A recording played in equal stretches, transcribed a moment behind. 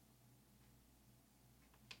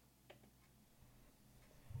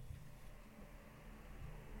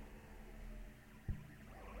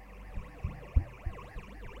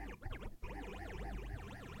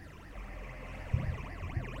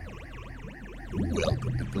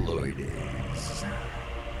Welcome to Glory Days,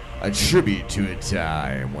 a tribute to a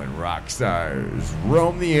time when rock stars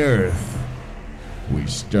roamed the earth. We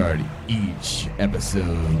start each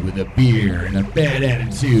episode with a beer and a bad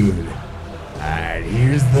attitude. And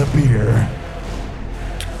here's the beer.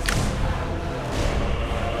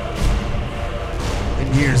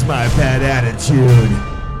 And here's my bad attitude.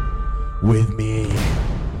 With me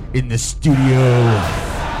in the studio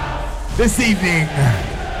this evening,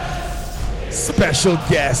 special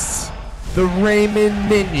guests, the Raymond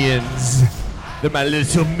Minions. They're my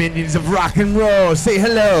little minions of rock and roll. Say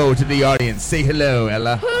hello to the audience. Say hello,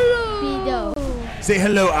 Ella. Hello. Say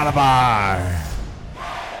hello, Alabar.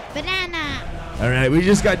 Banana. All right, we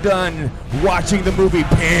just got done watching the movie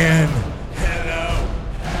Pan. Hello.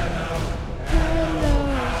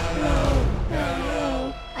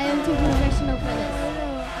 I am too professional for this.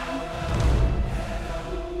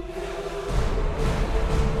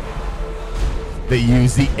 They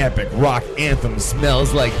use the epic rock anthem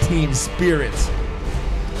Smells Like Teen Spirit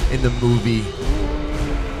in the movie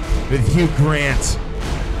with Hugh Grant.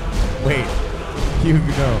 Wait,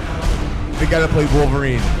 no. The guy that played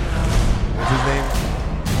Wolverine. What's his name?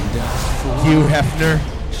 Hugh Hefner.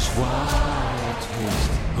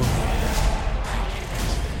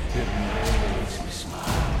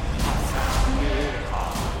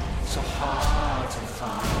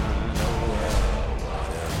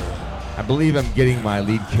 I believe I'm getting my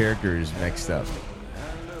lead characters mixed up.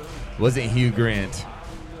 It wasn't Hugh Grant.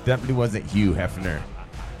 Definitely wasn't Hugh Hefner.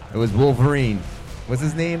 It was Wolverine. What's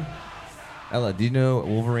his name? Ella, do you know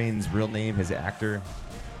Wolverine's real name, his actor?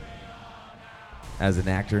 As an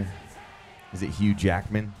actor? Is it Hugh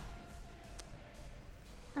Jackman?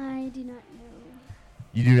 I do not know.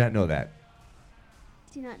 You do not know that.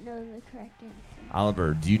 Do not know the correct answer.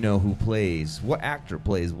 Oliver, do you know what actor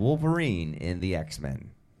plays Wolverine in the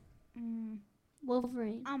X-Men?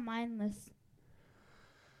 Wolverine. I'm mindless.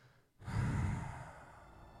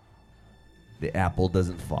 The apple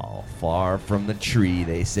doesn't fall far from the tree,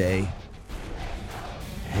 they say.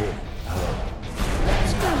 Hey,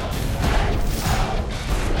 Let's go.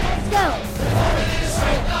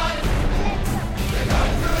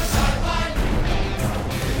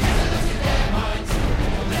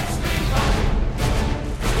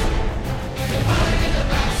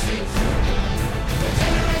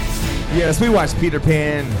 Yes, we watched Peter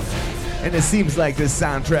Pan, and it seems like this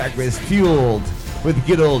soundtrack was fueled with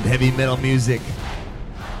good old heavy metal music.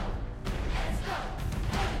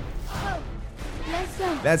 Let's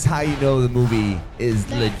go. That's how you know the movie is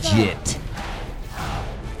legit.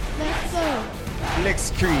 Let's go.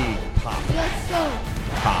 Blitzkrieg pop. Let's go.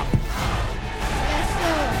 Pop. Let's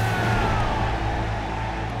go.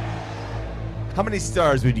 How many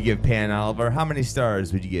stars would you give Pan, Oliver? How many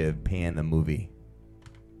stars would you give Pan the movie?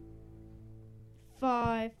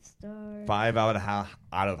 5 stars. 5 out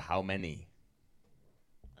of how many?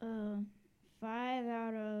 5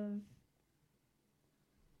 out of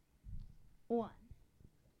 1.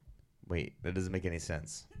 Wait, that doesn't make any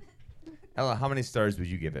sense. Ella, how many stars would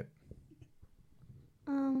you give it?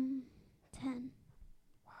 10.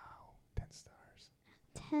 Wow, 10 stars.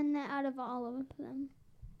 10 out of all of them.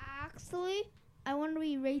 Actually, I want to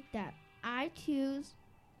re-rate that. I choose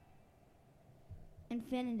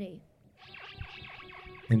Infinity.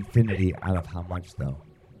 Infinity out of how much, though?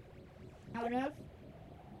 Out of?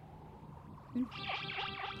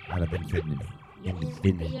 Out of infinity.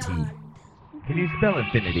 Infinity. Can you spell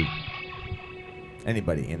infinity?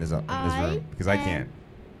 Anybody in this room? Because I can't.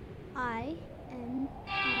 I-N-I-F.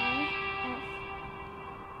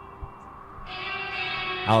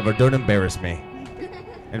 Oliver, don't embarrass me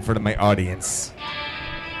in front of my audience.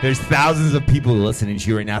 There's thousands of people listening to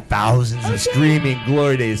you right now. Thousands of screaming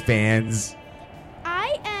Glory Days fans.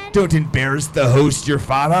 I-N. Don't embarrass the host, your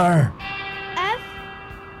father. F.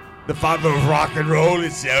 The father of rock and roll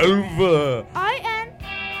is over. I-N.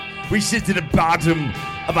 We sit to the bottom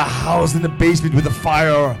of a house in the basement with a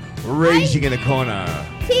fire raging in the corner.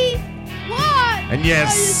 T-Y. And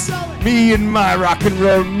yes, me and my rock and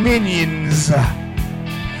roll minions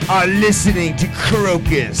are listening to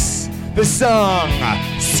Crocus, the song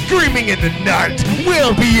Screaming in the Night,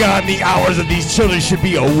 well beyond the hours of these children should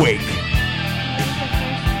be awake.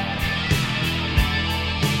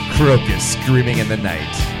 Crocus, Screaming in the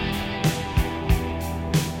Night.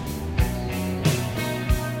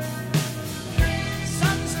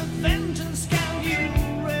 Sons of vengeance, can you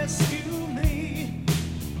rescue me?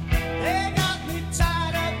 They got me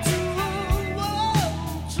tied up to a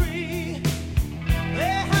wall tree.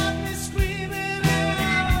 They have me screaming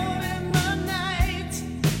out in the night.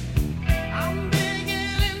 I'm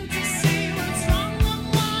beginning to see what's wrong and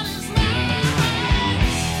what is right.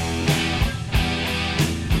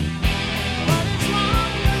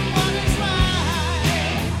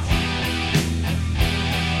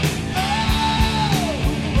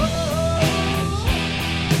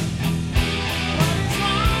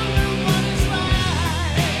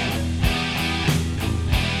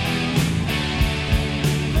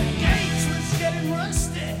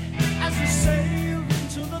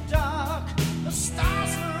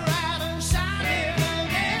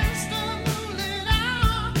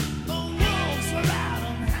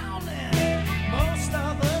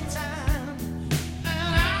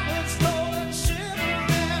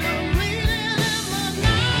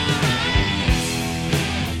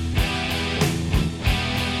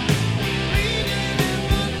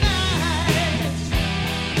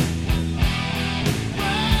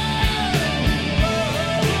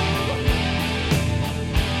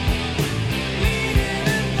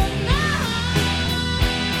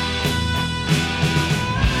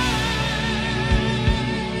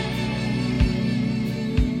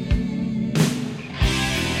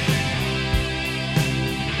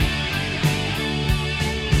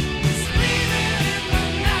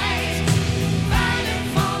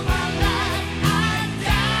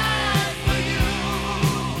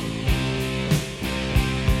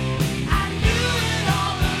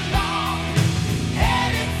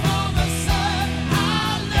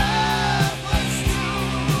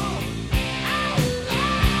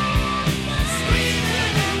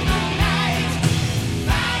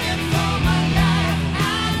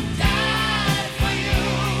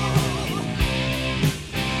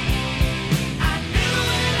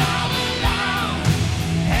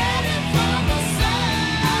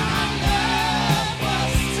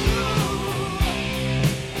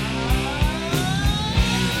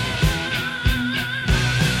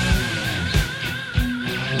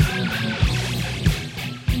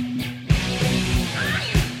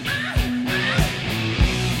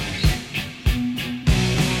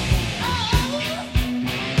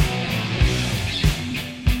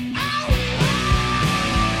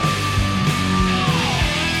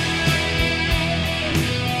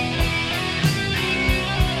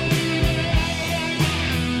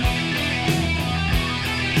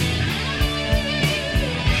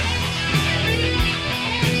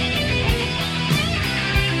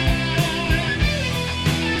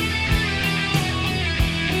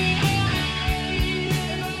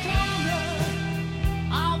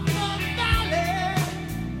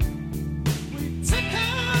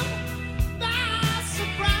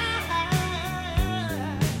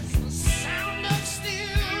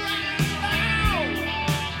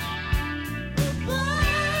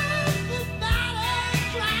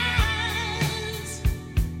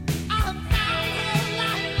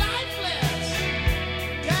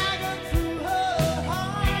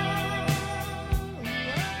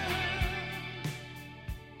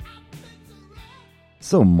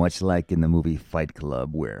 So much like in the movie Fight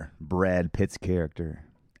Club, where Brad Pitt's character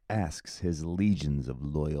asks his legions of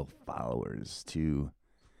loyal followers to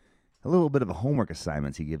a little bit of a homework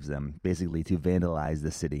assignments he gives them, basically to vandalize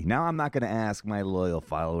the city. Now, I'm not going to ask my loyal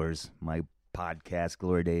followers, my podcast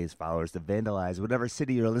Glory Days followers, to vandalize whatever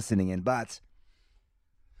city you're listening in, but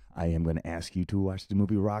I am going to ask you to watch the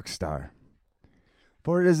movie Rockstar.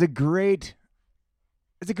 For it is a great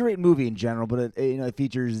movie in general, but it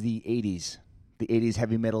features the 80s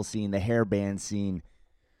heavy metal scene, the hair band scene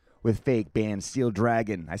with fake band Steel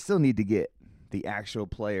Dragon. I still need to get the actual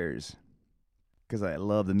players because I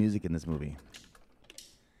love the music in this movie.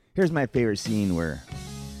 Here's my favorite scene where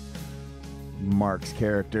Mark's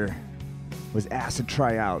character was asked to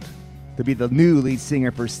try out to be the new lead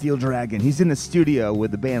singer for Steel Dragon. He's in the studio with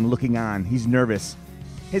the band looking on. He's nervous.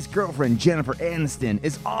 His girlfriend, Jennifer Aniston,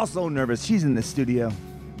 is also nervous. She's in the studio.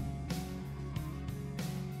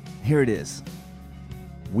 Here it is.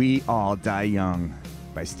 We All Die Young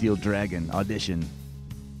by Steel Dragon audition.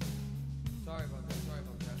 Sorry about that.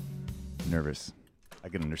 Nervous. I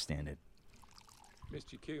can understand it.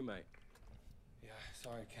 Missed your cue, mate. Yeah,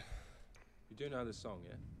 sorry, Ken. You do know the song,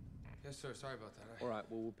 yeah? Yes, sir. Sorry about that. All right,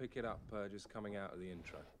 well, we'll pick it up just coming out of the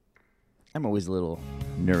intro. I'm always a little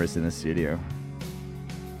nervous in the studio.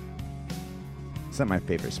 It's not my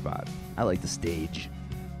favorite spot. I like the stage.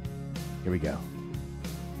 Here we go.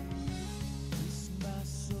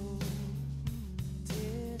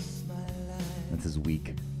 This is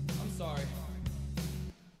weak. I'm sorry.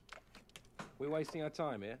 We're wasting our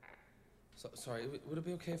time here. Sorry. Would it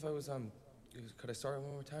be okay if I was Could I start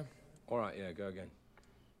one more time? All right, yeah, go again.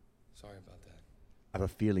 Sorry about that. I have a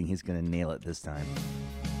feeling he's going to nail it this time.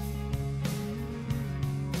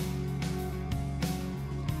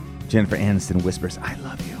 Jennifer Aniston whispers, "I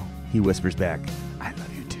love you." He whispers back, "I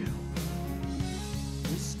love you too."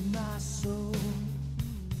 Twist my soul,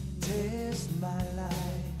 taste my life,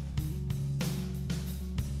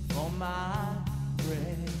 for my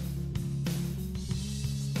breath,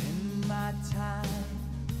 spend my time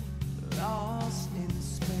lost in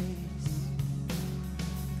space.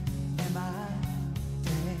 Am I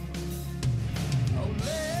dead? Oh,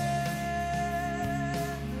 let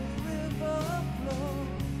the river flow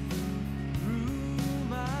through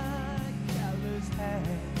my calloused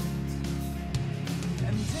hands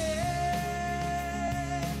and take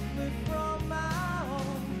me from my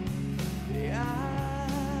own, the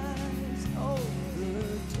eyes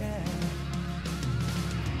overcast.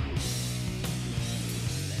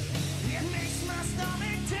 It makes my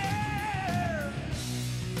stomach turn.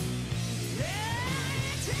 Yeah,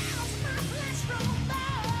 it tells my flesh from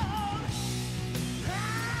bone.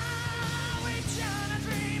 Ah, we tryna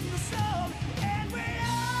dream the soul, and we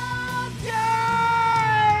all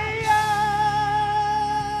die young.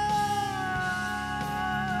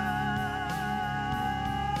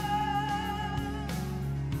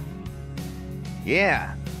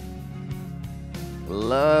 Yeah.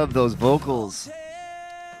 Love those vocals.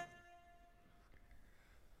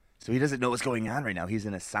 So he doesn't know what's going on right now. He's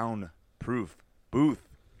in a soundproof booth.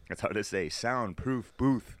 That's hard to say. Soundproof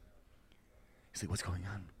booth. He's like, "What's going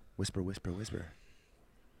on?" Whisper, whisper, whisper.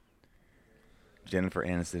 Jennifer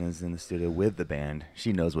Aniston is in the studio with the band.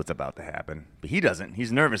 She knows what's about to happen. But he doesn't.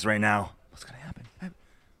 He's nervous right now. What's going to happen?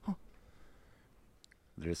 Oh.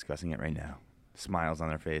 They're discussing it right now. Smiles on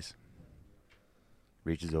their face.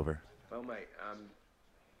 Reaches over. Well, mate,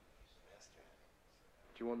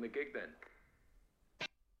 do you want the gig then?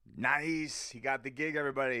 Nice. He got the gig,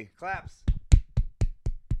 everybody. Claps.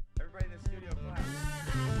 Everybody in the studio claps.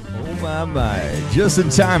 Oh my. Just in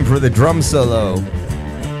time for the drum solo.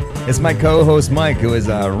 It's my co-host Mike who is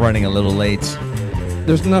running a little late.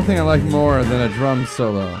 There's nothing I like more than a drum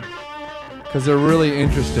solo, because they're really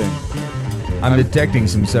interesting. I'm detecting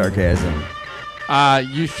some sarcasm.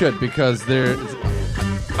 You should, because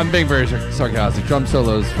I'm being very sarcastic. Drum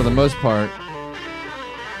solos, for the most part.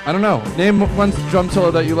 I don't know. Name one drum solo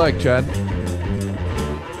that you like, Chad.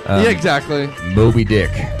 Yeah, exactly. Moby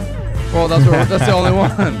Dick. Well, that's the only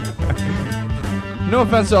one. No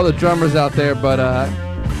offense to all the drummers out there, but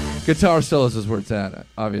guitar solos is where it's at,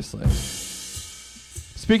 obviously.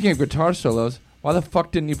 Speaking of guitar solos, why the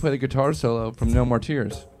fuck didn't you play the guitar solo from No More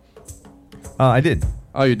Tears? I did.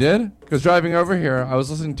 Oh, you did? Because driving over here, I was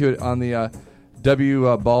listening to it on the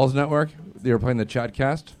W Balls Network. They were playing the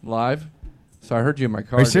Chatcast live. So I heard you in my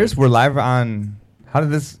car. Are you serious? We're live on... How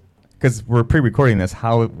did this... Because we're pre-recording this.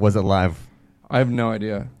 How was it live? I have no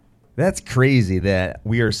idea. That's crazy that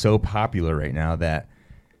we are so popular right now that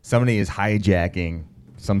somebody is hijacking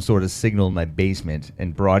some sort of signal in my basement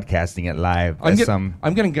and broadcasting it live. I'm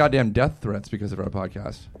getting goddamn death threats because of our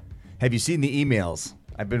podcast. Have you seen the emails?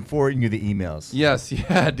 I've been forwarding you the emails. Yes,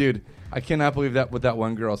 yeah, dude. I cannot believe that what that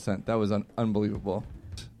one girl sent. That was unbelievable.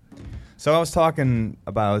 So I was talking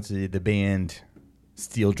about the band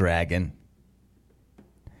Steel Dragon,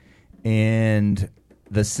 and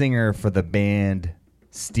the singer for the band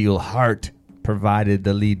Steel Heart provided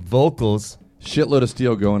the lead vocals Shitload of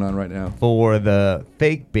steel going on right now. for the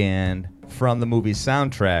fake band from the movie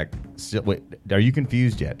soundtrack. So, wait, are you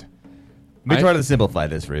confused yet? Let me try to simplify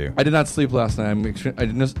this for you. I did not sleep last night. I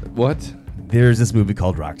didn't. What? There's this movie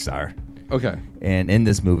called Rockstar, Okay. and in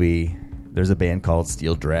this movie, there's a band called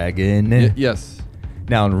Steel Dragon. Yes.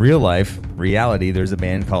 Now, in reality, there's a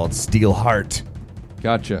band called Steel Heart.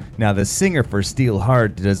 Gotcha. Now, the singer for Steel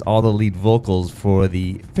Heart does all the lead vocals for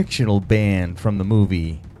the fictional band from the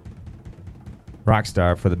movie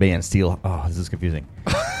Rockstar for the band Steel. Oh, this is confusing.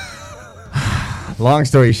 Long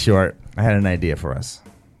story short, I had an idea for us.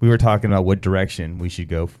 We were talking about what direction we should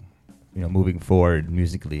go, moving forward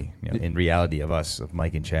musically, in reality of us, of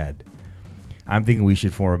Mike and Chad. I'm thinking we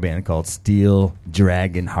should form a band called Steel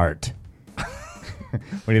Dragon Heart.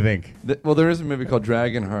 What do you think? Well, there is a movie called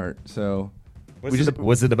Dragonheart, so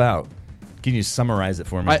What's it about? Can you summarize it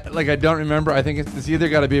for me? I don't remember. I think it's either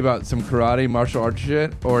got to be about some karate, martial arts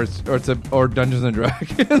shit, or Dungeons and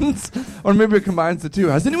Dragons, or maybe it combines the two.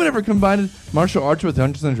 Has anyone ever combined martial arts with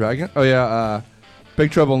Dungeons and Dragons? Oh yeah, Big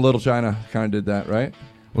Trouble in Little China kind of did that, right?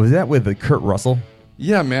 Was that with Kurt Russell?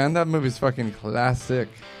 Yeah, man, that movie's fucking classic.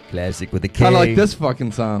 Classic with the K. Kind of like this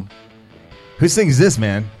fucking song. Who sings this,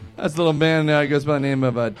 man? That's a little man goes by the name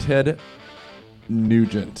of Ted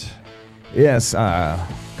Nugent. Yes, a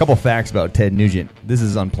couple facts about Ted Nugent. This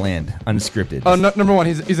is unplanned, unscripted. Oh, number one,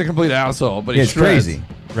 he's a complete asshole, but Yeah, he's it's crazy.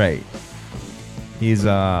 Right. He's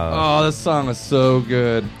Oh, this song is so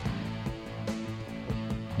good.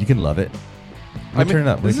 You can love it. Let me turn it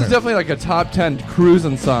up. This is definitely like a top 10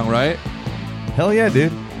 cruising song, right? Hell yeah,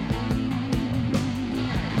 dude.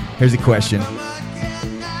 Here's a question.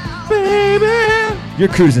 Baby. You're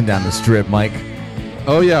cruising down the strip, Mike.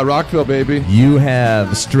 Oh yeah, Rockville, baby. You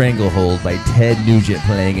have Stranglehold by Ted Nugent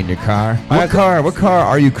playing in your car. What car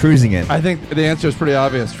are you cruising in? I think the answer is pretty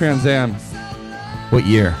obvious. Trans Am. What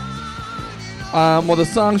year? Well, the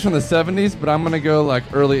song's from the 70s, but I'm going to go like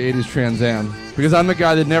early 80s Trans Am. Because I'm the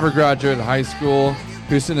guy that never graduated high school,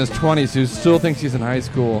 who's in his 20s, who still thinks he's in high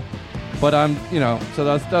school. But I'm, so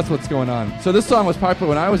that's what's going on. So this song was popular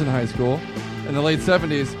when I was in high school, in the late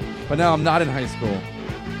 70s, but now I'm not in high school.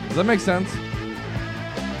 Does that make sense?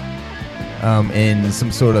 In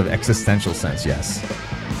some sort of existential sense, yes.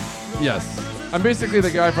 Yes. I'm basically the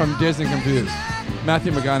guy from Dazed and Confused.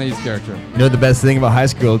 Matthew McConaughey's character. You know the best thing about high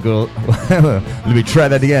school girl? Let me try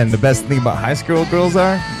that again. The best thing about high school girls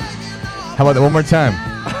are? How about that one more time?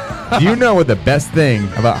 Do you know what the best thing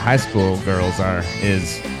about high school girls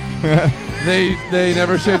is? They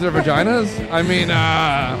never shave their vaginas? I mean,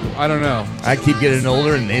 I don't know. I keep getting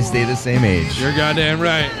older and they stay the same age. You're goddamn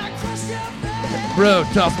right. Bro,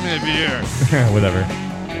 toss me a beer. Whatever.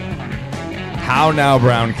 How now,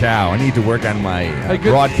 brown cow? I need to work on my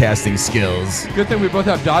broadcasting skills. Good thing we both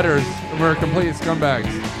have daughters and we're complete scumbags.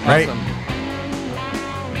 Right? Awesome.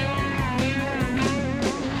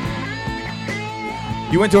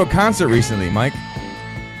 You went to a concert recently, Mike.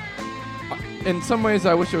 In some ways,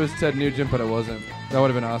 I wish it was Ted Nugent, but it wasn't. That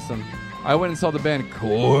would have been awesome. I went and saw the band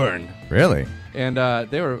Korn. Really? And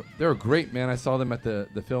they were great, man. I saw them at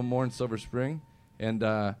the Fillmore in Silver Spring, and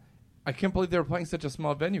I can't believe they were playing such a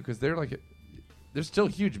small venue because they're still a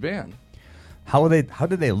huge band. How did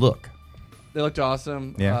they look? They looked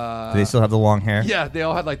awesome. Yeah. Do they still have the long hair? Yeah, they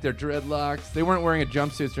all had like their dreadlocks. They weren't wearing a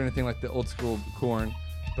jumpsuits or anything like the old school Korn,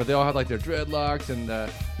 but they all had like their dreadlocks. And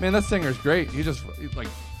man, that singer's great. He's like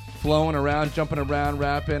flowing around, jumping around,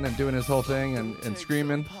 rapping, and doing his whole thing and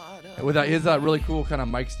screaming. With that, his really cool kind of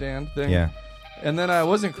mic stand thing. Yeah. And then I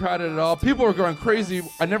wasn't crowded at all. People were going crazy.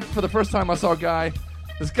 For the first time I saw a guy.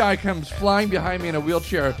 This guy comes flying behind me in a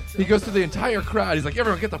wheelchair. He goes through the entire crowd. He's like,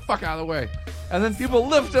 everyone get the fuck out of the way. And then people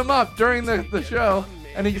lift him up during the show,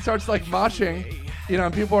 and he starts like moshing,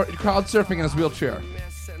 and people are crowd surfing in his wheelchair.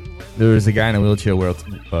 There was a guy in a wheelchair crowd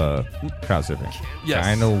surfing. Yes.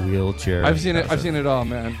 Guy in a wheelchair. I've seen it. I've seen it all,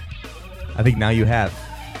 man. I think now you have.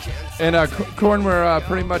 And Korn were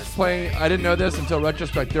pretty much playing. I didn't know this until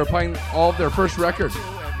retrospect. They were playing all of their first records.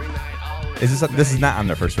 This is not on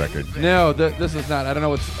their first record. No, this is not. I don't know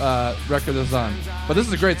what record this is on. But this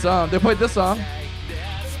is a great song. They played this song.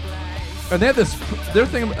 And they have this. Their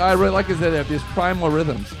thing I really like is that they have these primal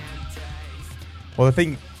rhythms. Well,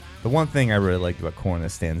 the one thing I really liked about Korn that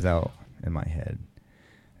stands out in my head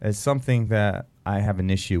is something that I have an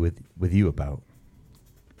issue with you about.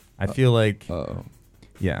 I feel like,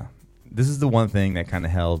 yeah, this is the one thing that kind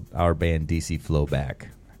of held our band DC Flow back,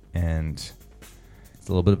 and it's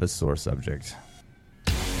a little bit of a sore subject.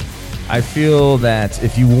 I feel that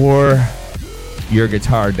if you wore your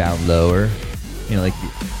guitar down lower, you know, like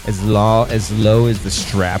as low as the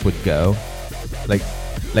strap would go, like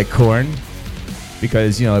Korn,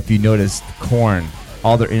 because you know if you notice Korn,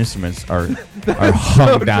 all their instruments are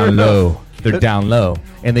hung down low. They're down low,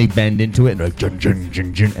 and they bend into it, and they're like, jun, jun,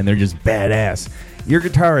 jun, jun, and they're just badass. Your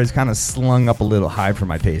guitar is kind of slung up a little high for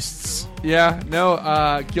my tastes. Yeah,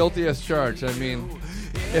 no, guilty as charged. I mean,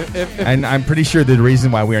 if And I'm pretty sure the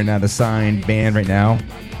reason why we are not a signed band right now,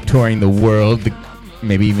 touring the world,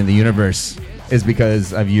 maybe even the universe, is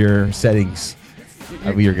because of your settings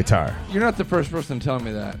of your guitar. You're not the first person to tell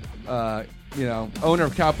me that. You know, owner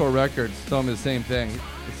of Capitol Records told me the same thing.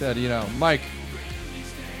 He said, you know, Mike,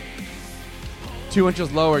 2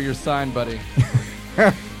 inches lower, you're signed, buddy.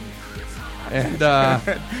 And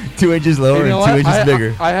 2 inches lower you know and 2 what? inches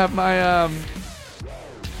bigger. I have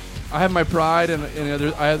my pride, and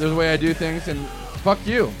there's a way I do things, and fuck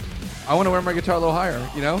you. I want to wear my guitar a little higher,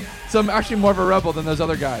 you know? So I'm actually more of a rebel than those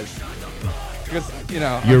other guys. Because, you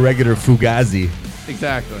know. Your regular Fugazi.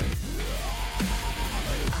 Exactly.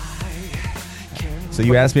 So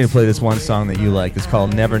you asked me to play this one song that you like. It's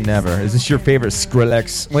called Never Never. Is this your favorite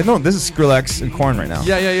Skrillex? Wait, no, this is Skrillex and Korn right now.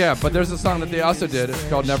 Yeah. But there's a song that they also did. It's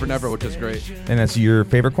called Never Never, which is great. And that's your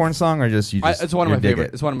favorite Korn song, or just you? It's one of my dig favorite.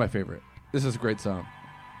 it? It's one of my favorite. This is a great song.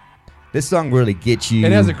 This song really gets you.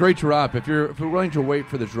 It has a great drop. If we're willing to wait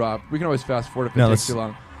for the drop, we can always fast forward if it takes too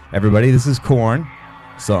long. Everybody, this is Korn.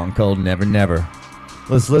 Song called Never Never.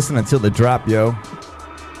 Let's listen until the drop, yo.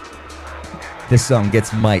 This song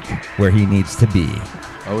gets Mike where he needs to be.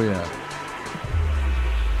 Oh, yeah.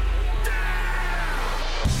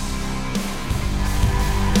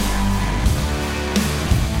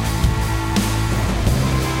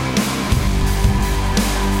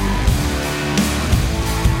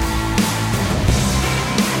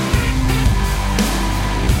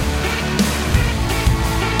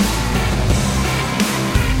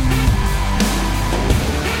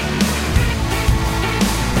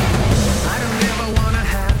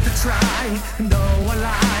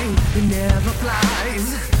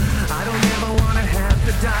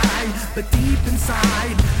 But deep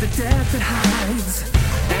inside, the death it hides.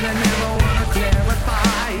 And I never wanna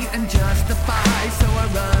clarify and justify, so I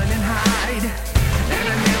run and hide. And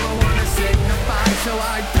I never wanna signify, so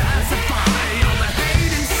I pacify all the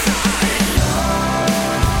hate inside.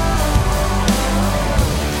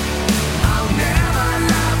 I'll never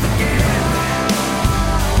love again.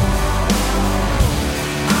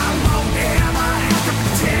 I won't ever have to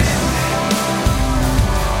pretend.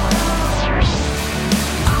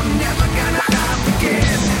 Never gonna love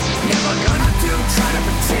again. Never gonna try to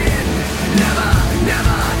pretend. Never. I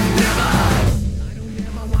don't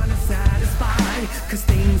ever wanna satisfy, 'cause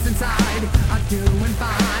things inside are doing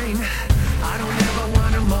fine. I don't ever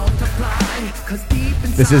wanna multiply, 'cause deep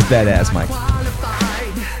inside This is badass, Mike.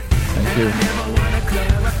 qualified. Thank you. I never wanna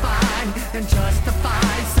clarify and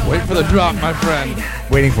justify, so Wait for the drop, my friend.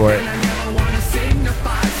 Waiting for it. I never wanna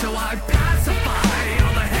signify, so I pacify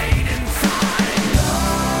all the hate inside.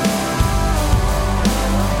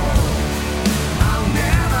 I'll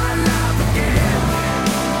never love again.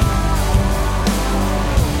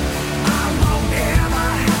 I won't ever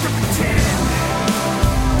have to pretend.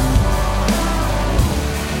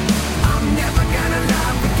 I'm never gonna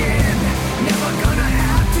love again. Never gonna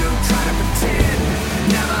have to try to pretend.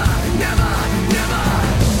 Never.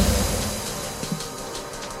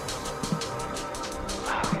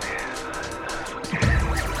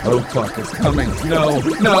 Oh, fuck, it's coming. No,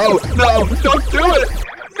 don't do it.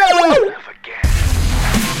 No!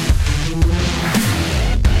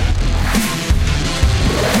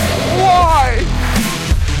 Why?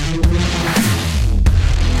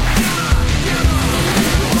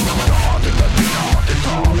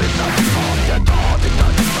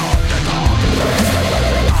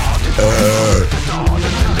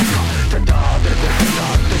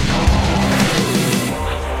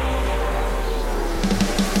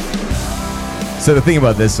 So the thing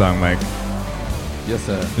about this song, Mike, Yes,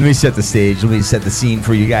 sir. let me set the stage. Let me set the scene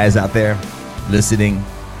for you guys out there listening.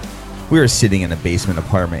 We were sitting in a basement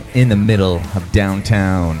apartment in the middle of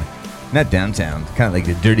downtown. Not downtown, kind of like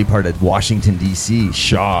the dirty part of Washington, D.C.,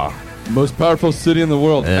 Shaw. Most powerful city in the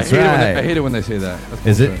world. That's I right. hate it when they say that. That's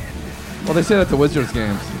Is it? bullshit. Well, they say that at the Wizards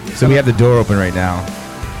games. So we have the door open right now.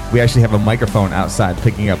 We actually have a microphone outside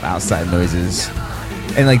picking up outside noises.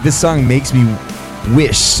 And like this song makes me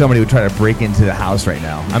wish somebody would try to break into the house right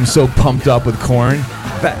now. I'm so pumped up with Korn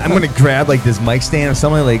that I'm going to grab like this mic stand or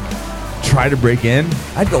something, like try to break in,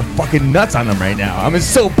 I'd go fucking nuts on them right now. I'm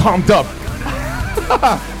so pumped up.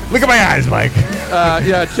 Look at my eyes, Mike.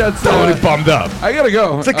 Yeah, Chad's Totally pumped up. I gotta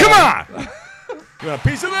go. It's like, come on. You want a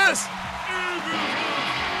piece of this?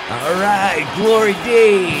 All right, glory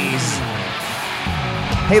days.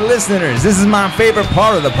 Hey, listeners, this is my favorite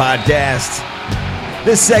part of the podcast.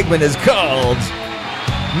 This segment is called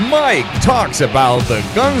Mike Talks About the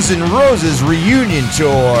Guns N' Roses Reunion Tour.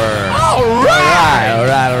 All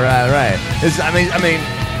right.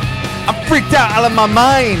 I'm freaked out of my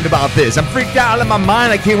mind about this. I'm freaked out of my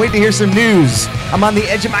mind. I can't wait to hear some news. I'm on the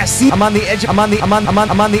edge of my seat. I'm on the edge of my seat. I'm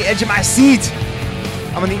on the edge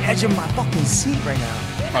of my fucking seat right now.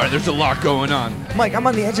 All right, there's a lot going on. Mike, I'm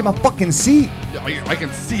on the edge of my fucking seat. I can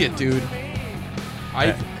see it, dude.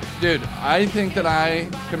 I think that I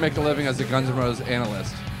can make a living as a Guns N' Roses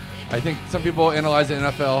analyst. I think some people analyze the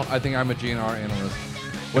NFL. I think I'm a GNR analyst.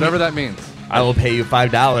 Whatever that means. I will pay you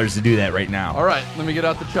 $5 to do that right now. All right, let me get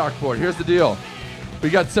out the chalkboard. Here's the deal. We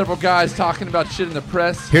got several guys talking about shit in the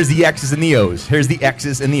press. Here's the X's and the O's.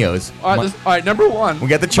 All right, number one. We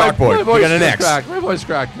got the chalkboard. My voice We got an is X. cracked. My voice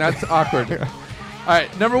cracked. That's awkward. All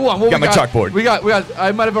right, number one. Got my chalkboard. We got.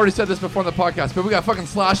 I might have already said this before in the podcast, but we got fucking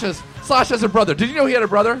Slash. Slash has a brother. Did you know he had a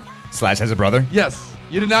brother? Slash has a brother? Yes.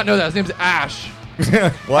 You did not know that. His name's Ash.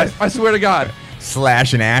 What? I swear to God.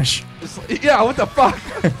 Slash and Ash? Yeah, what the fuck?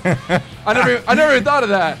 I never even thought of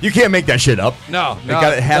that. You can't make that shit up. No.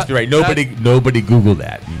 It has to be right. Nobody Google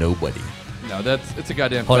that. Nobody. No, it's a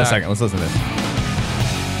goddamn Hold on a fact. second. Let's listen to this.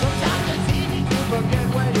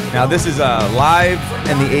 Now, this is live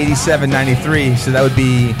in the 87-93, so that would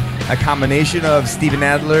be a combination of Steven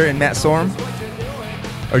Adler and Matt Sorum?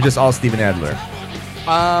 Or just all Steven Adler?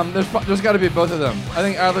 There's got to be both of them. I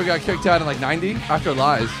think Adler got kicked out in like 90 after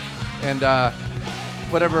Lies. And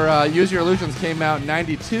Use Your Illusions came out in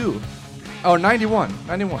 92. Oh, 91.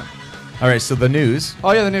 All right, so the news.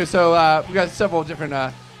 Oh, yeah, the news. So we got several different,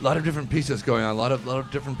 lot of different pieces going on. A lot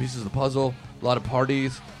of different pieces of the puzzle. A lot of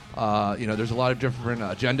parties. There's a lot of different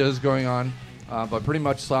agendas going on. But pretty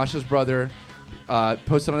much Slash's brother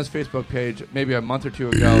posted on his Facebook page maybe a month or two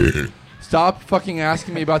ago. Stop fucking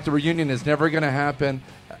asking me about the reunion. It's never going to happen.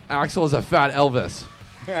 Axl is a fat Elvis.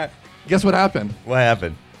 Guess what happened? What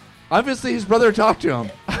happened? Obviously, his brother talked to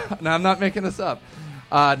him. Now, I'm not making this up.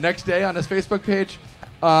 Next day on his Facebook page,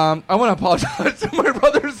 I want to apologize to my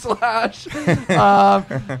brother Slash.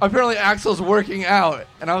 Apparently, Axl's working out.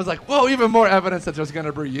 And I was like, whoa, even more evidence that there's going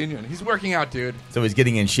to be a reunion. He's working out, dude. So he's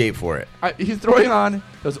getting in shape for it. He's throwing on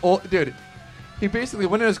those old... Dude, he basically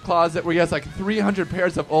went in his closet where he has like 300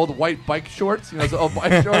 pairs of old white bike shorts. You know, those old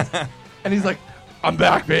bike shorts. And he's like, I'm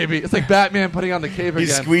back, baby. It's like Batman putting on the cape He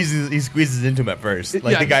again. squeezes into him at first.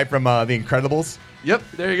 Like the guy from The Incredibles. Yep,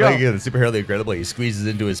 there you go. Like, the superhero The Incredible. He squeezes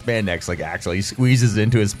into his spandex like Axl. He squeezes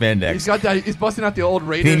into his spandex. He's got that. He's busting out the old He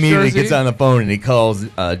Raiders immediately jersey. gets on the phone and he calls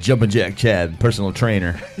Jumpin' Jack Chad, personal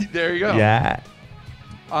trainer. There you go. Yeah.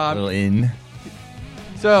 A little in.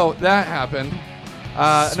 So that happened.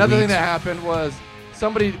 Another thing that happened was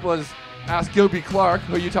somebody was asked Gilby Clark,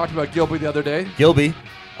 who you talked about Gilby the other day. Gilby.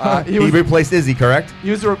 He replaced Izzy, correct?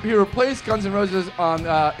 He replaced Guns N' Roses on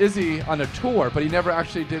Izzy on a tour, but he never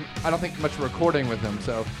actually did, I don't think, much recording with him.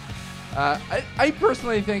 So I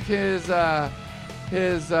personally think his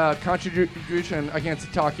contribution, I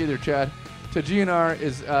can't talk either, Chad, to GNR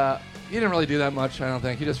is, he didn't really do that much, I don't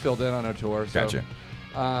think. He just filled in on a tour. So. Gotcha.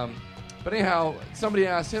 But anyhow, somebody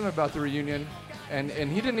asked him about the reunion, and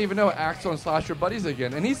he didn't even know Axl and Slash were buddies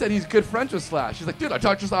again. And he said he's good friends with Slash. He's like, dude, I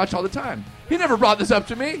talk to Slash all the time. He never brought this up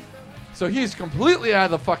to me. So he's completely out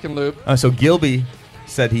of the fucking loop. So Gilby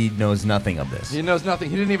said he knows nothing of this. He knows nothing.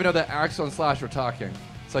 He didn't even know that Axl and Slash were talking.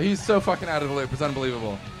 So he's so fucking out of the loop. It's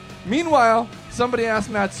unbelievable. Meanwhile, somebody asked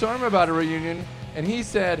Matt Sorum about a reunion, and he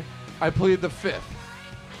said, I plead the fifth,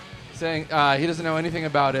 saying he doesn't know anything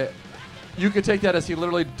about it. You could take that as he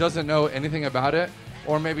literally doesn't know anything about it,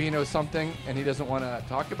 or maybe he knows something and he doesn't want to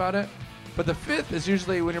talk about it. But the fifth is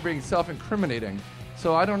usually when you're being self-incriminating.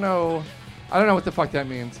 So I don't know what the fuck that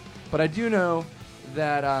means. But I do know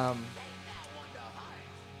that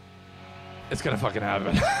it's gonna fucking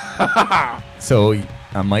happen. So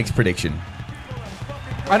Mike's prediction.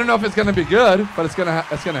 I don't know if it's gonna be good, but it's gonna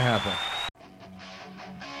happen.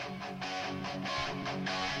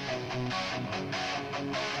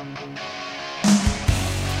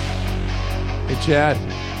 Hey Chad,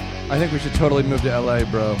 I think we should totally move to LA,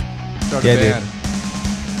 bro. Start a band. Dude.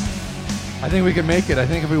 I think we can make it. I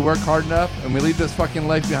think if we work hard enough and we leave this fucking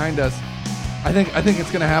life behind us, I think it's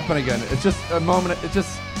gonna happen again. It's just a moment.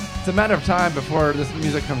 It's a matter of time before this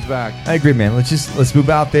music comes back. I agree, man. Let's move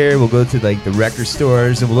out there. We'll go to like the record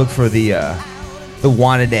stores and we'll look for the the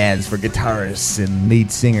wanted ads for guitarists and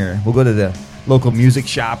lead singer. We'll go to the local music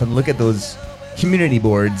shop and look at those community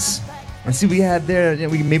boards and see what we had there. You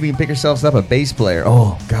know, maybe we can pick ourselves up a bass player.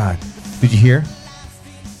 Oh, God. Did you hear?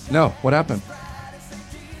 No, what happened?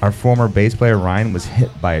 Our former bass player, Ryan, was hit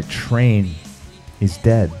by a train. He's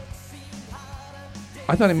dead.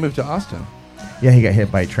 I thought he moved to Austin. Yeah, he got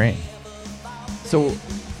hit by a train. So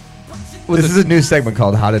This is a new segment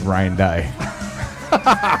called How Did Ryan Die?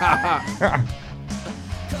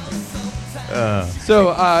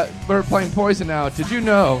 So we're playing Poison now. Did you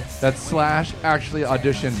know that Slash actually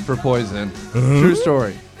auditioned for Poison? True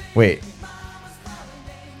story. Wait.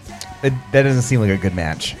 That doesn't seem like a good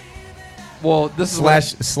match. Well, this is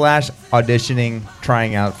Slash auditioning,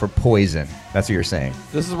 trying out for Poison. That's what you're saying.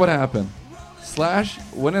 This is what happened. Slash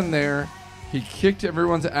went in there, he kicked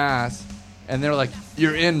everyone's ass, and they're like,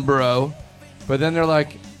 "You're in, bro." But then they're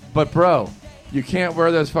like, "But bro, you can't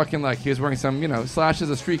wear those fucking like." He was wearing some, Slash is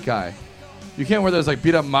a street guy. You can't wear those like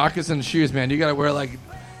beat up moccasin shoes, man. You gotta wear like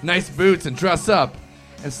nice boots and dress up.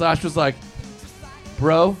 And Slash was like,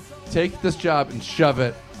 "Bro, take this job and shove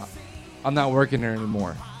it. I'm not working here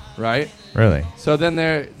anymore." Right? Really? So then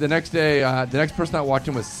the next day, the next person that walked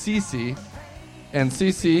in was CeCe. And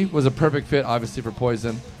CeCe was a perfect fit, obviously, for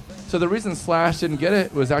Poison. So the reason Slash didn't get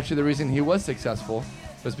it was actually the reason he was successful,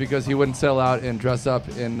 was because he wouldn't sell out and dress up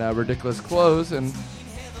in ridiculous clothes and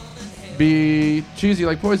be cheesy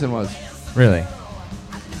like Poison was. Really?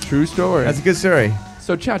 True story. That's a good story.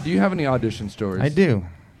 So, Chad, do you have any audition stories? I do.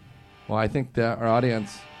 Well, I think that our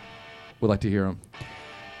audience would like to hear them.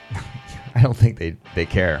 I don't think they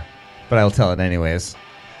care, but I'll tell it anyways.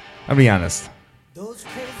 I'll be honest.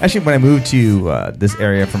 Actually, when I moved to this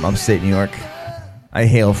area from upstate New York, I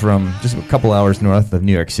hail from just a couple hours north of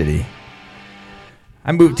New York City.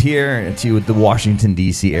 I moved here to the Washington,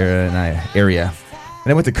 D.C. area, and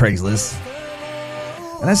I went to Craigslist,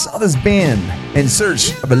 and I saw this band in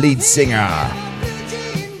search of a lead singer.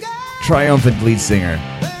 Triumphant lead singer.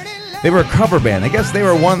 They were a cover band. I guess they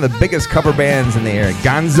were one of the biggest cover bands in the area.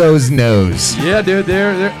 Gonzo's Nose. Yeah, dude,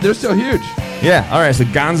 they're still huge. Yeah, all right, so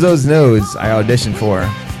Gonzo's Nose I auditioned for.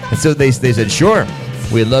 And so they said, sure,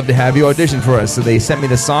 we'd love to have you audition for us. So they sent me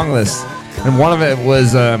the song list. And one of it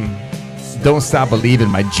was Don't Stop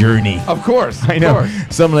Believin' by Journey. Of course. I know.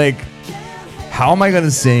 So I'm like, how am I going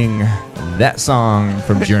to sing that song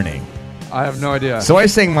from Journey? I have no idea. So I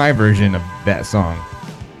sang my version of that song.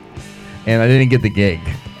 And I didn't get the gig.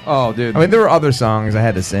 Oh, dude. I mean, there were other songs I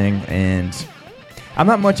had to sing, and I'm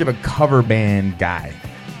not much of a cover band guy.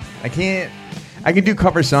 I can do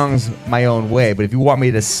cover songs my own way, but if you want me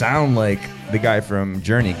to sound like the guy from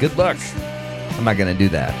Journey, good luck. I'm not going to do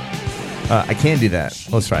that. I can do that.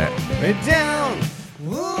 Let's try it. Right down.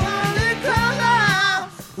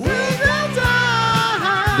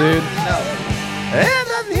 Dude. In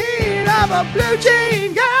the heat of a blue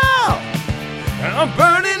jean girl, I'm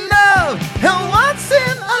burning love, and once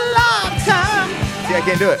in a lifetime. See, I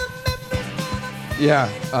can't do it. Yeah.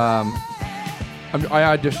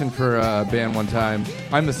 I auditioned for a band one time.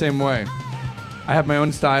 I'm the same way. I have my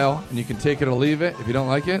own style, and you can take it or leave it. If you don't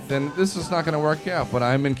like it, then this is not going to work out. But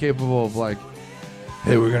I'm incapable of like,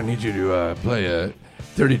 hey, we're going to need you to play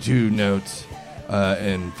 32 notes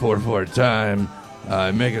in 4/4 time.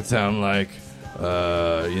 Make it sound like,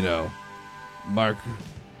 Mark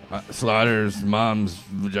Slaughter's mom's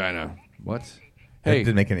vagina. What? That Hey,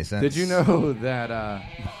 didn't make any sense. did you know that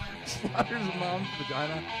Slaughter's mom's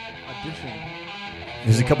vagina audition?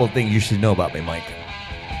 There's a couple of things you should know about me, Mike.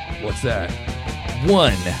 What's that?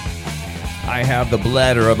 One, I have the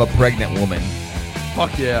bladder of a pregnant woman.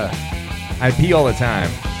 Fuck yeah. I pee all the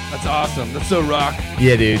time. That's awesome. That's so rock.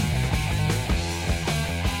 Yeah, dude.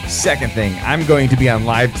 Second thing, I'm going to be on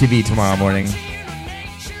live TV tomorrow morning.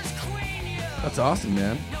 That's awesome,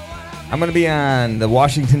 man. I'm going to be on the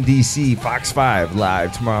Washington, D.C. Fox 5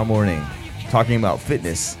 live tomorrow morning, talking about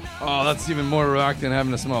fitness. Oh, that's even more rock than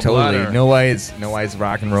having a small Totally. bladder. Know why it's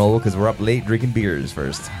rock and roll? Because we're up late drinking beers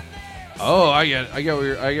first. Oh, I get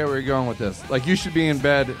where you're going with this. Like, you should be in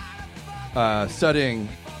bed studying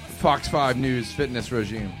Fox 5 News fitness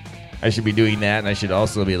regime. I should be doing that, and I should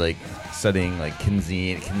also be like studying like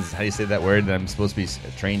Kinsey. How do you say that word? That I'm supposed to be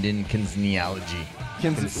trained in kinesiology.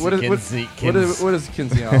 What is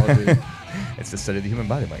kinesiology? It's the study of the human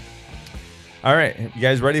body, Mike. All right, you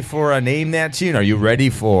guys ready for Name That Tune? Are you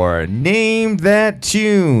ready for Name That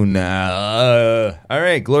Tune? All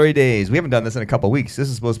right, Glory Days. We haven't done this in a couple weeks. This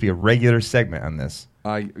is supposed to be a regular segment on this.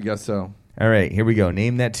 I guess so. All right, here we go.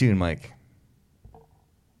 Name that tune, Mike.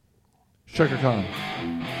 Shaka Khan.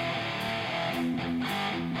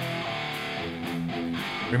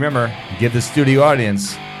 Remember, give the studio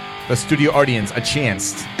audience the studio audience a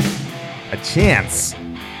chance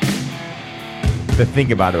to think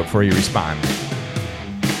about it before you respond.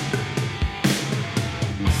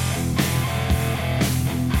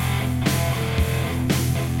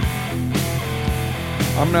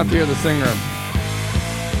 I'm gonna have to hear the singer.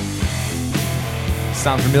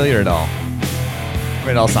 Sound familiar at all? I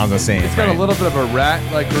mean, it all sounds the same. It's got a little bit of a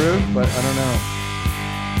rat-like groove, but I don't know.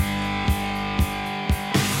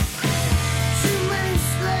 Too many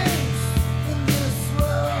slaves in this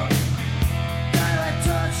world, direct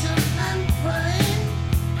torture and pain.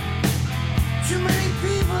 Too many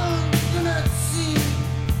people do not see.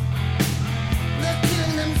 They're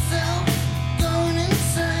killing themselves, going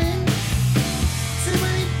insane. Too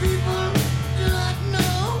many people do not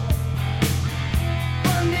know.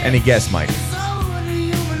 Any guess, Mike? So the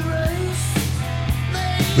human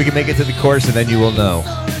race, We can make it to the chorus and then you will know.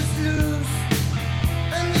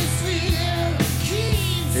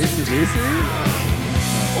 AC/DC?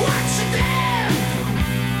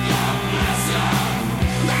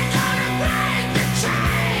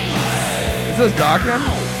 Is this Dokken?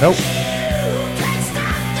 Nope.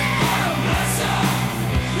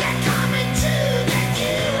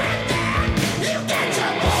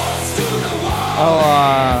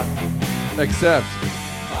 Oh, Accept.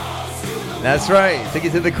 That's right. Take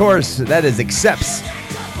it to the chorus. That is Accepts.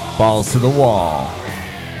 Balls to the Wall. All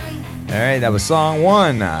right, that was song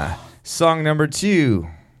 1. Song number 2.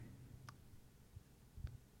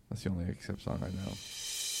 That's the only Accept song I know.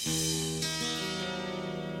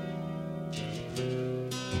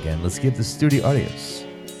 Again, let's give the studio audience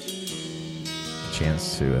a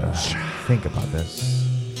chance to think about this.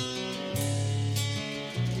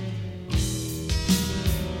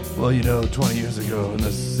 Well, 20 years ago, on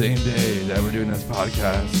the same day that we're doing this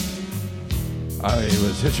podcast, I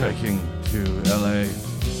was hitchhiking to LA,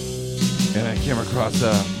 and I came across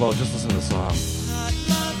just listen to the song.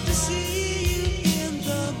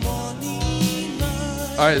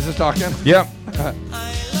 All right, is this Dokken? Yep.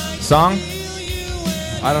 Song?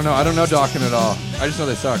 I don't know. I don't know Dokken at all. I just know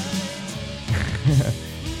they suck.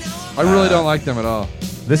 I really don't like them at all.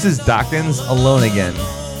 This is Dokken's Alone Again.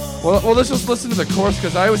 Well, let's just listen to the chorus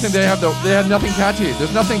because I always think they had nothing catchy.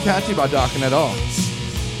 There's nothing catchy about Dokken at all.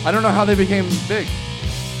 I don't know how they became big.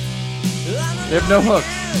 They have no hooks.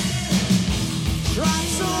 Tried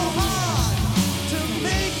so hard to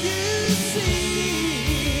make you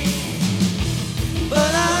see,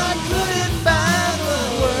 but I couldn't find the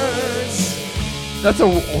words.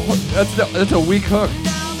 That's a weak hook.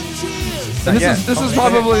 And this is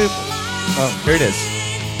probably. Oh, here it is.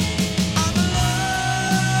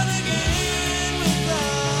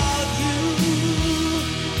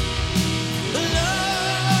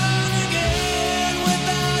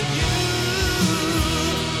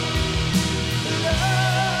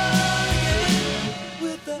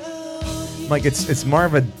 Like it's more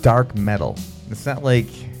of a dark metal. It's not like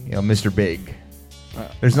Mr. Big.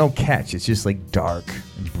 There's no catch. It's just like dark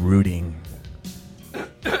and brooding.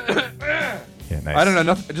 Yeah, nice. I don't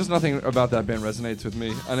know. Just nothing about that band resonates with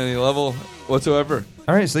me on any level whatsoever.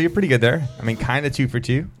 All right, so you're pretty good there. I mean, kind of 2 for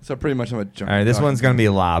 2. So pretty much I'm a junk. All right, this one's gonna be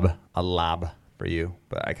a lob for you.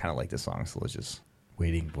 But I kind of like this song, so let's just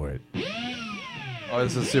waiting for it. Oh,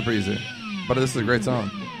 this is super easy, but this is a great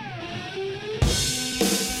song.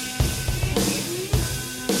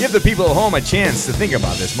 Give the people at home a chance to think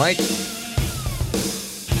about this, Mike.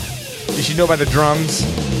 You should know by the drums.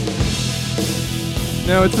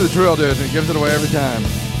 No, it's the drill, dude. It gives it away every time.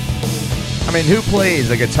 I mean, who plays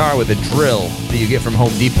a guitar with a drill that you get from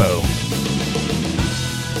Home Depot?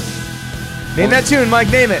 Name that tune, Mike.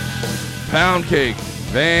 Name it. Pound Cake.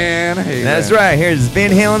 Van Halen. That's right. Here's Van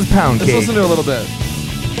Halen's Pound Cake. Let's listen to it a little bit.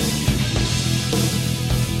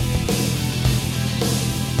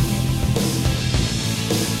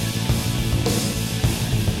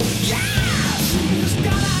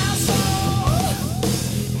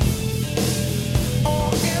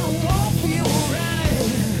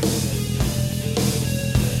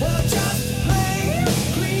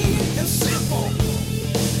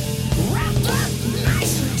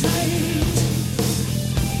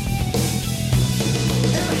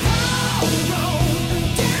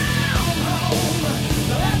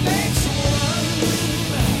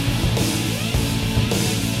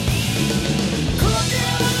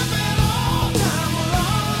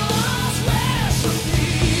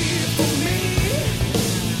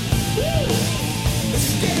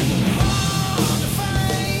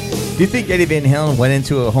 Do you think Eddie Van Halen went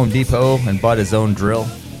into a Home Depot and bought his own drill?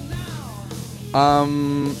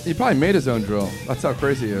 He probably made his own drill. That's how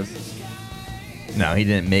crazy he is. No, he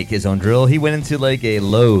didn't make his own drill. He went into like a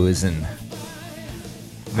Lowe's and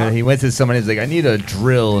And then he went to somebody. He's like, I need a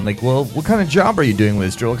drill. And like, well, what kind of job are you doing with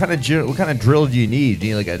this drill? What kind of drill do you need? Do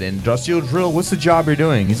you need like an industrial drill? What's the job you're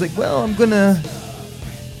doing? He's like, well, I'm gonna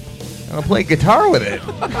play guitar with it.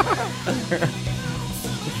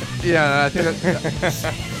 Yeah, I think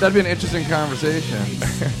that'd be an interesting conversation.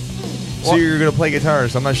 So you're gonna play guitar,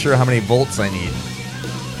 so I'm not sure how many volts I need.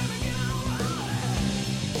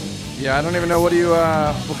 Yeah, I don't even know what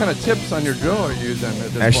kind of tips on your drill are you using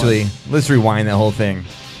at this Actually, point. let's rewind that whole thing.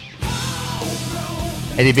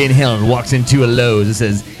 Eddie Van Halen walks into a Lowe's and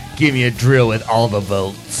says, give me a drill with all the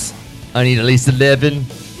volts. I need at least 11.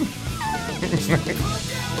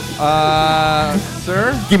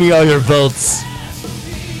 Sir? Give me all your volts.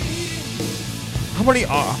 How many,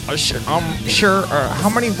 how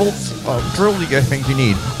many volts drill do you guys think you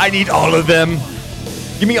need? I need all of them.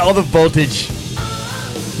 Give me all the voltage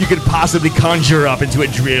you could possibly conjure up into a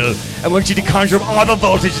drill. I want you to conjure up all the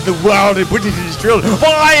voltage in the world and put it in this drill. Well,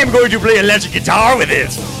 I am going to play electric guitar with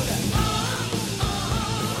it.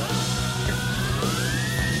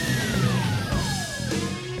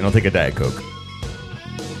 And I'll take a Diet Coke.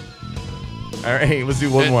 All right, let's do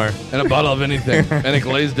one more. And a bottle of anything. And a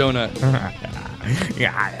glazed donut.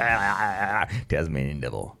 Tasmanian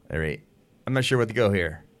Devil. All right. I'm not sure what to go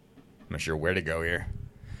here. I'm not sure where to go here.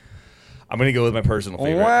 I'm going to go with my personal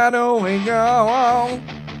favorite. Why don't we go?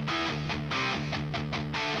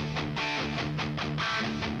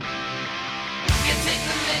 You take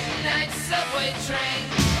the midnight subway train.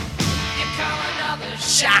 You call another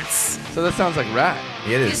shots. So that sounds like Rat.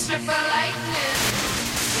 It You is. strip a lightning.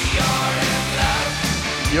 You're in love.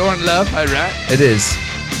 You're in love by Rat? It is.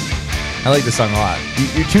 I like this song a lot.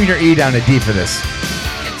 You tune your E down to D for this.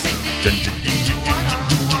 You take the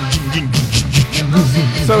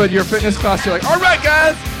So at your fitness class, you're like, all right,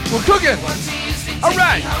 guys, we're cooking. All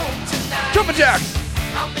right, jumping jacks.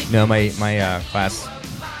 No, my class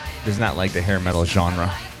does not like the hair metal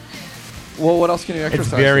genre. Well, what else can you exercise?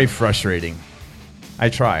 It's very with? frustrating. I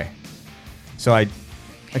try. So in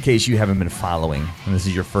case you haven't been following, and this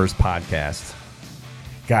is your first podcast,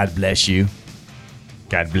 God bless you.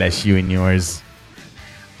 God bless you and yours.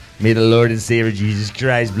 May the Lord and Savior Jesus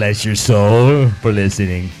Christ bless your soul for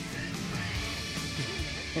listening.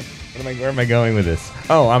 Where am I going with this?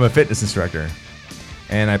 Oh, I'm a fitness instructor.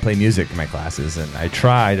 And I play music in my classes. And I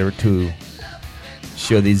try to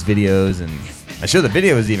show these videos. And I show the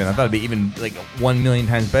videos even. I thought it'd be even like 1 million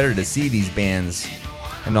times better to see these bands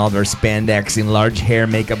and all their spandex and large hair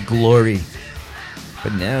makeup glory.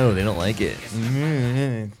 But no, they don't like it.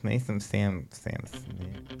 Make some Sam.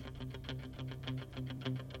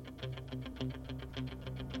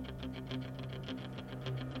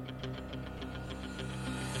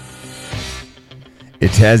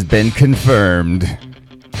 It has been confirmed.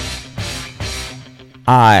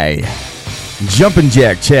 I, Jumpin'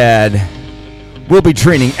 Jack Chad, will be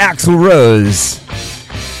training Axl Rose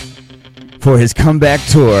for his comeback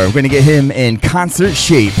tour. We're going to get him in concert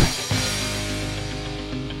shape.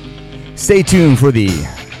 Stay tuned for the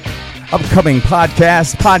upcoming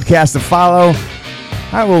podcast to follow.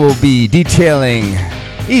 I will be detailing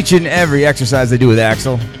each and every exercise I do with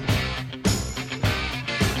Axl.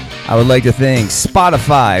 I would like to thank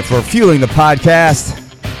Spotify for fueling the podcast.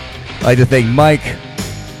 I'd like to thank Mike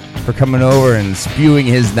for coming over and spewing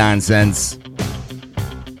his nonsense.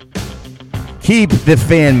 Keep the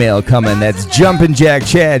fan mail coming. That's Jumpin' Jack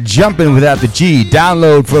Chad, jumping without the G.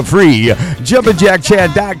 Download for free.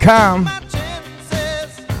 JumpinJackChad.com.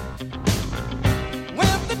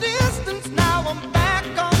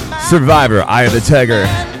 Survivor, Eye of the Tiger.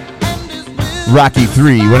 Rocky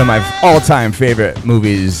 3, one of my all-time favorite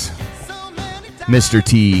movies. Mr.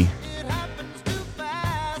 T.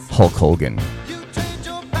 Hulk Hogan.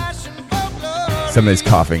 Somebody's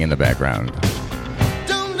coughing in the background.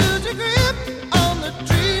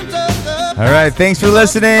 All right, thanks for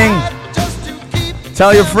listening.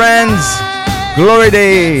 Tell your friends. Glory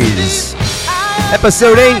Days.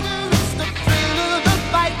 Episode 8.